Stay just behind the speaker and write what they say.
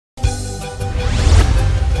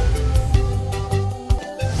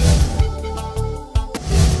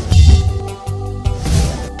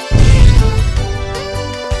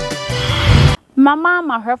Mama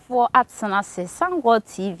mahwefo atena se Sango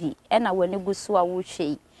TV ena wani gusu a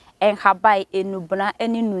wohwe en habai enubna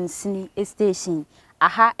eni nunsini station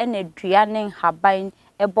aha ena dua ne habai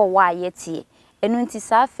ebo wa yete enu nti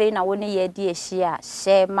sa afei na woni ye de ehia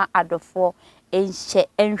hye ma adofo enhye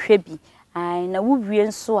enhwe bi ai na wuwie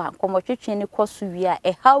nso a komotwetwe ne koso wi a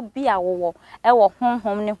ehaw bi a wo ewo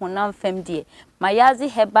honhom ne honam fam de Mayazzi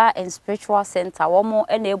Herbal and Spiritual Center womo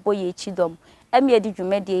ena ebo ye chidom emi edi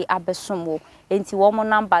dwumedie abesomo enti womo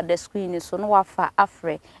number the screen so no wafa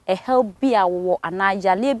afre e help bi a wo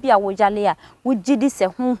anajale bi a wo jale a wugidi se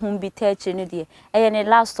honhom bi tachi ne de eye ne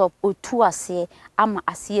last stop otu ase ama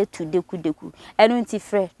ase etu deku enu nti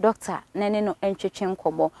frɛ doctor nene no entwetwe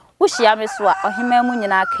nkomo wohia me so a ohema mu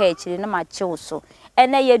nyina aka akire na ma chew so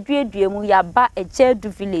ene ye duedue mu ya ba echedu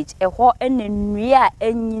village eho ene nnua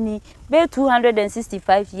anyini be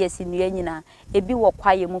 265 years nnua nyina ebi wo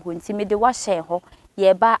kwaye mu ho nti me de wa hye ho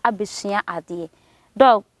ye ba abesua ade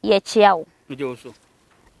dog ye chia wo me so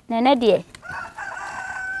nene de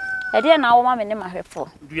ede na wo ma me ne mahwefo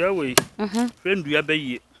dua we friend dua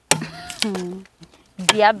bayie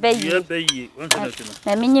dua bayie won se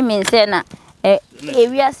na minyi me nse na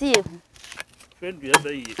ewiase ye friend dua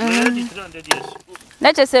bayie na di 300 years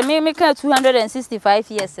na che se me ka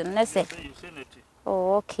 265 years na se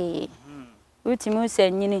oh okay ultimo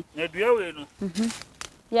se nyini na dua we no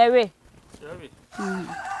ya we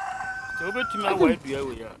so obetumi awa dua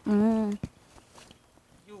we ya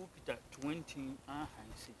you Peter 20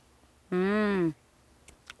 hansi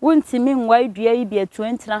wuntimi nwa dua yi bia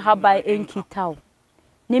 20 na haba enkitaw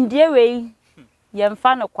nimdie we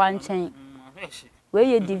yemfa no kwanchan we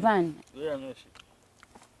ye divine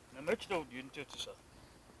na mechira odi ntetu sa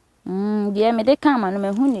die me de kama no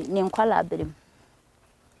mehu ni nkwala abrem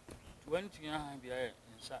 20 han bia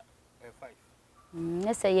nsa 5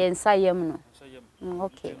 nesa ye nsa yem no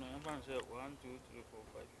okay 1 2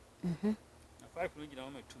 3 4 5 na 5 no gina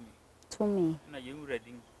o to me na ye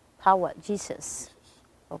ready power Jesus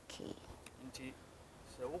okay nti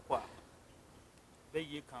se wokwa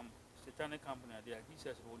bayie camp satanic company there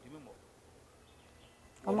Jesus will do more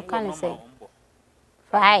omo kan say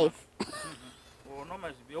 5 oh no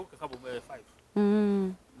must be okay kabo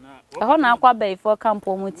 5 na ho na akwa bay for camp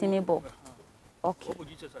o mutimi bo okay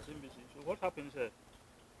Jesus assembly so what happens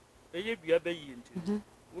eye bia bayie nti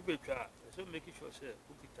wo betwa so make sure say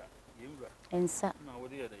ukita yewura ensa na wo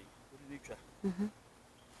de yeda wo de twa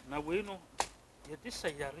na we no ye disa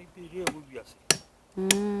yare bi re wo wiase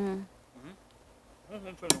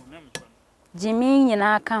Jimmy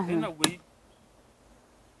nyina aka ho na we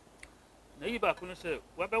na yi ba ko no se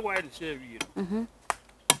wa be wide se awie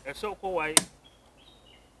e so ko wai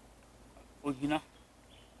ohina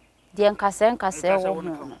de nkase wo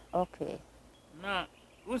no okay na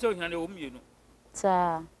wo se ohina de wo mienu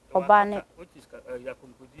ta oba ne ya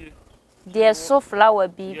konkodie de so flower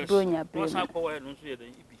bi bronya bre na ko wai no so ye dan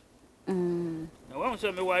ibi na wa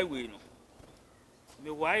se me wai we no me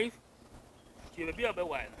wife ki be bia be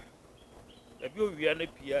wai na be owia na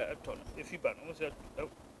pia eto no efiba no say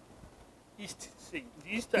east say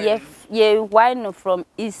the east side yeah why no from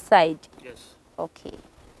east side yes okay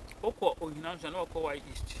oko ohina so na oko why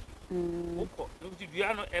east oko no di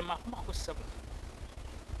dua no e ma ko 7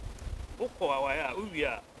 oko awaya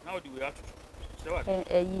owia na odi we atoto say what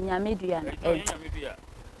yinyamedua na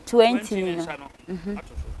 20 no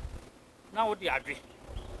atoto na odi adwe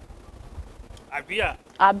abia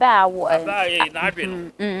abawo abaye na adwe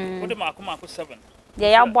no wode mako 7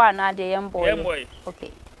 de ya bo na de yemboy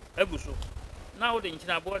okay aguso na wode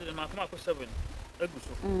nchina bo de mako 7 aguso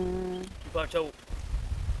ba chawo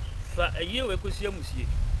fa aye we kosi amusie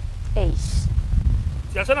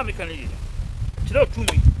siasa na mekani chira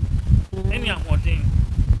tumi eni ahoden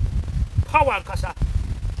power kasa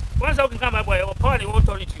once I can come by boy power the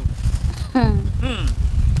authority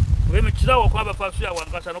we me chira wo kwa ba fa so ya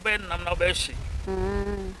wankasa no be nam na be hye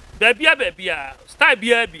Babia, style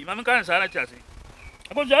bi, Mamma can say, I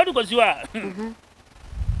was out because you are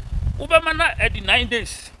Ubamana at the 9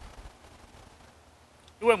 days.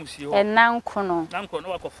 You were Monsieur, and now Cono,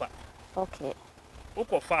 okay,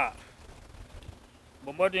 Okofa.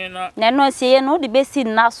 Bombardina, no, see, no, the best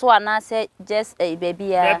in Nassau, and I said, just a baby.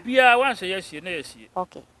 Babia, once a yes,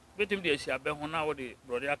 okay. Bet him, dear, see, I bet one hour the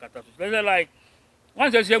Brodia Catas. Like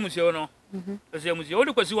once I say, Monsieur, no, as you Monsieur,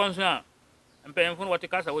 because you want to. And paying for what the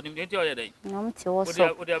casa would immediately other day. No,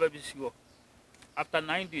 after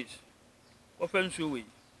 9 days, offense you,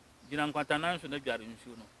 Ginan Quantananso, the Jarin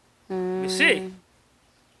Suno. You say,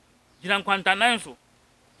 Ginan Quantananso,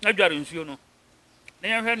 no Jarin Suno.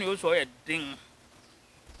 Never heard you saw a ding.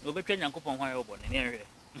 No better than coupon wire open in area.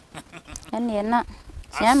 And you're not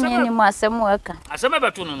Tiam me ni mo asem waka. Asem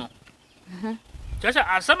abeto no no. Chacha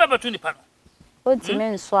asem abeto ni pa no. O ti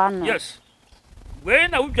me nso ano. Yes. We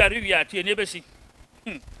na udware wi ate ni ebesi.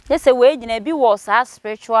 Yes, we gina bi wo sa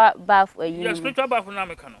spiritual bath ayi. Yes, spiritual bath na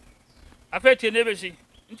me ka no. Afa tie ni ebesi.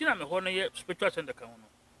 Nti na me ho no ye spiritual center ka ho no.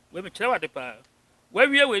 We me kire wade pa. We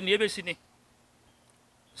wie we ni ebesi ni.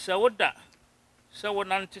 Sa woda. Sa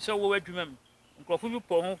wonante sa wo wadwuma mu. Nkrofo bi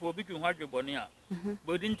po ho fo bi dwu ho adwebone a.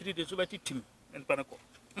 Bo di ntiri de so betitim npa ne ko.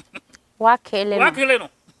 Wa kele no.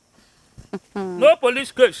 No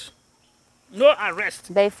police case. No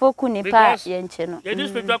arrest. By foku ni pa ye nche no. Ye dis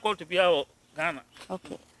spiritual court bia o Ghana.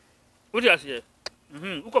 Okay. What you say?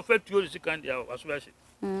 Uko fe tuo si kan dia aso ba she.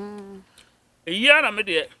 Eya na me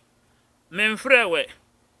de me mfrɛ we.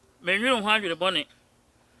 Me nwunu ho adwene bone.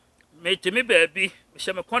 Me temi baabi, me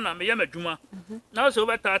hye me kona me ye madwuma. Na so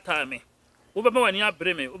be tata me. Wo be ma wani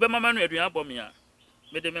abre me, wo be mama no aduan abɔ me a.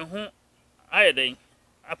 Me de me ho ayeden.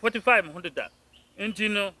 A 45 me ho deda. Enti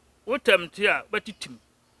no, wo tamti a batitim.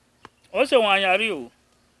 O se wan yare o.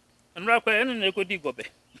 Nra kwa ene na ekodi gobe.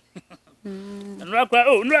 Nra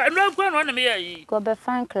kwa no na me yi. Gobe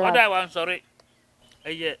fan club. Oda wan sorry.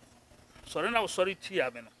 Eye. Sorry na wo sorry ti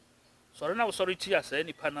a me no. Sorry na wo sorry ti a say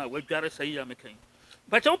nipa na wadware say ya me kan.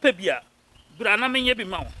 Ba che wo pa bi a, bra na me nye bi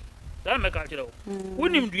ma wo. Da me ka kire wo.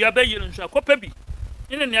 Wonim dua ba yire nso akopa bi.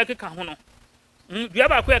 Ine ne akeka ho no. Dua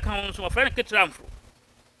ba ko e kan ho nso ofra ne ketra mfro.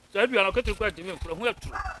 So dua na ketra ko ati me mfro ho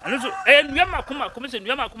aturu. Ano so nua makoma ko me se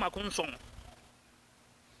nua makoma ko nso.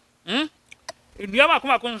 Nua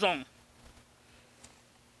makoma ko nso.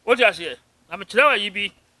 O ja se na me kire wa yi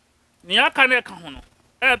bi. Ni aka na e ka ho no.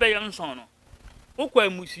 E be ye nso no. Okwa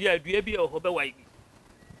musia dua bi e ho be wa yi.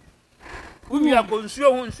 Umi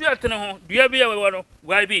akonsuo ho nsuo atene ho dua bi e we no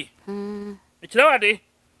wa bi. Me kire wa de.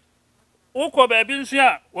 Ukọ ba bi nsuo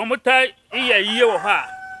a wo mutai iya yiye wo ha.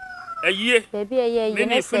 Ayiye. Baby ayi Me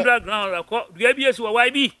ni funeral ground akọ dua bi esi wo wa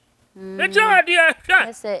bi. Me kire wa de hwa.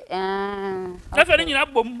 Yes Afa ni nyina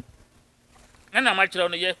bom. Na ma kire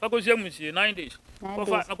no ye fakosia musie 9 days.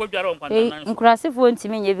 Kofa na ko dware on kwanta nan. Nkurasefo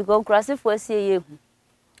ntimi nye bi ko nkurasefo asie ye hu.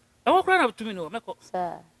 E wo kra na tumi no meko.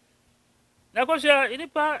 Sir. Na ko sia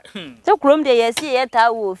inipa. So krom de ye sie ye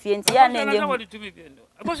ta wo fie nti ya na nye. Na wo de tumi bi no.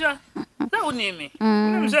 Ko sia na woni mi.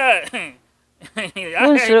 Nim se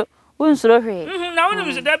Unsuro hwe. Na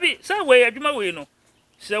woni se dabi se we adwuma we no.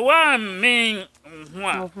 Se wa men ho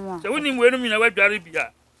a. Se woni we no mi na wadware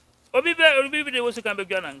bia. Obi bi de wo se kan be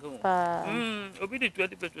gwa na nko. Obi de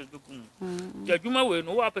 20 pesos be kum. Ja adwuma we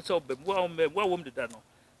no wa pese obem wa wom de da no.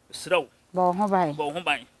 Sraw. Bo ho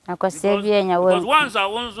ban. Akwase bi enya wo. Because once I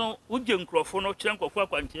wonso uje nkrofo no kire nkrofo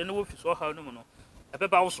akwantie no wo fi so ha no mu no.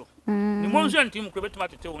 Ebeba wo so. Ni mo nso antim kro betima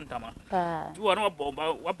tete wo ntama. Ti wo no wa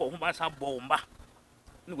bo ho ban sa bo mba.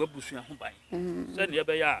 Ni wa busu ho ban. Se ne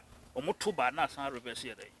ebe ya omoto ba na san reverse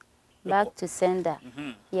ye dai. Back to sender.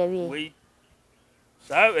 Yeah we.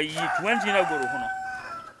 Sa yi 20 na goro ho no.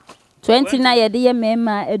 20 na ye de ye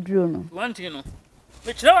mema eduro no. 20 no.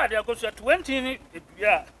 Me kire wa de akoso 20 ni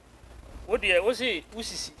edua. Wo de wo si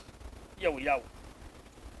usisi ye wo yawo.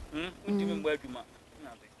 Undimi mbo adwuma.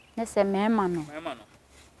 Na se mema no.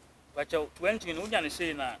 Ba cha 20 no nya ne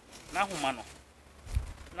sei na homa no.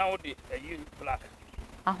 Na wo de ayi black.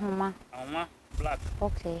 Ahoma black.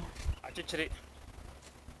 Okay. Achechire.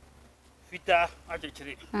 Fita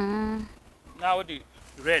achechire. Na wo de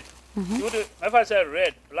red. Wo de if I say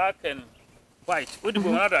red, black and white. Wo de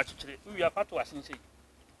go na achechire. We are part to asinse.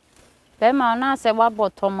 Be ma na se wa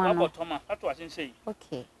botoma no. Wa botoma part to asinse.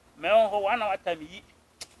 Okay. Me ho wana watami yi.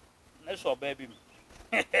 Na so ba bi mi.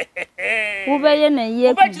 Wo be ye na ye.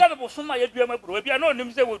 Wo ba kira no so ma ye dua ma bro. Bia na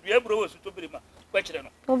onim se wo dua bro wo su to biri ma. Ba kira no.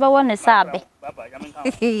 Wo be won sabe. Baba ya men kan.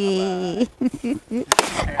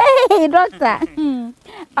 Hey doctor.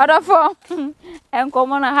 Adofo.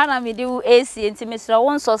 Enkomo na ha na me di wo AC enti me sra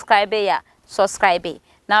won subscribe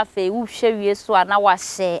na fe wo hwe wie so a na wa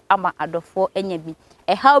share ama adofo enya bi.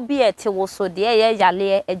 How be ete wo so de ye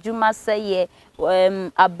yale adwuma seye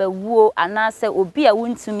abawuo anase obi a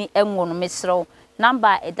wontumi enwo no mesrew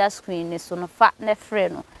number e da screen ne so no fa ne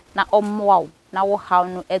frɛ no na ommoa na wo haw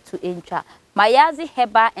no eto entwa Mayazzi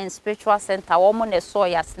Herbal and Spiritual Center wo mo ne so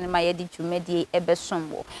ya sinema ye di dwumadi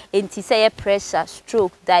ebesomwo enti sɛ ye pressure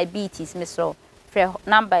stroke diabetes mesrew frɛ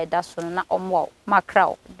number e da so no na ommoa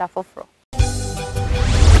makraw da foforo